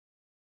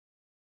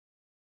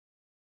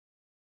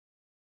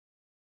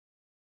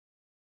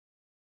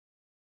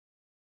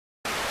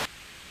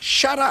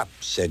Shut up,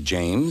 said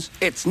James.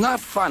 It's not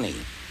funny.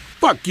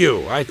 Fuck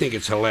you. I think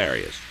it's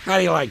hilarious. How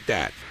do you like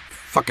that?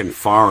 Fucking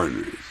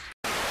foreigners.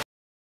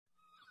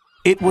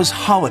 It was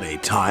holiday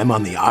time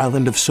on the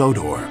island of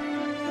Sodor.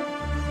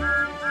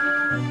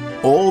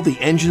 All the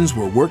engines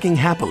were working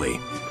happily,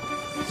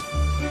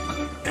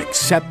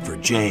 except for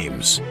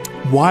James.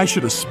 Why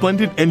should a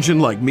splendid engine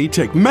like me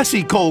take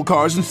messy coal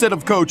cars instead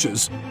of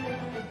coaches?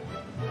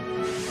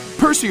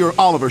 Percy or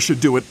Oliver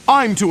should do it.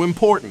 I'm too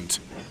important.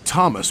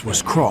 Thomas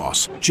was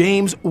cross.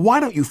 James, why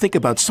don't you think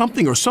about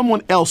something or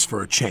someone else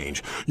for a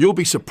change? You'll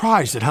be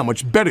surprised at how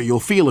much better you'll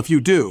feel if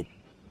you do.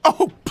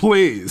 Oh,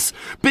 please.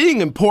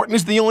 Being important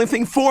is the only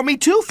thing for me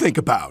to think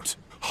about.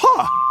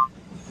 Huh.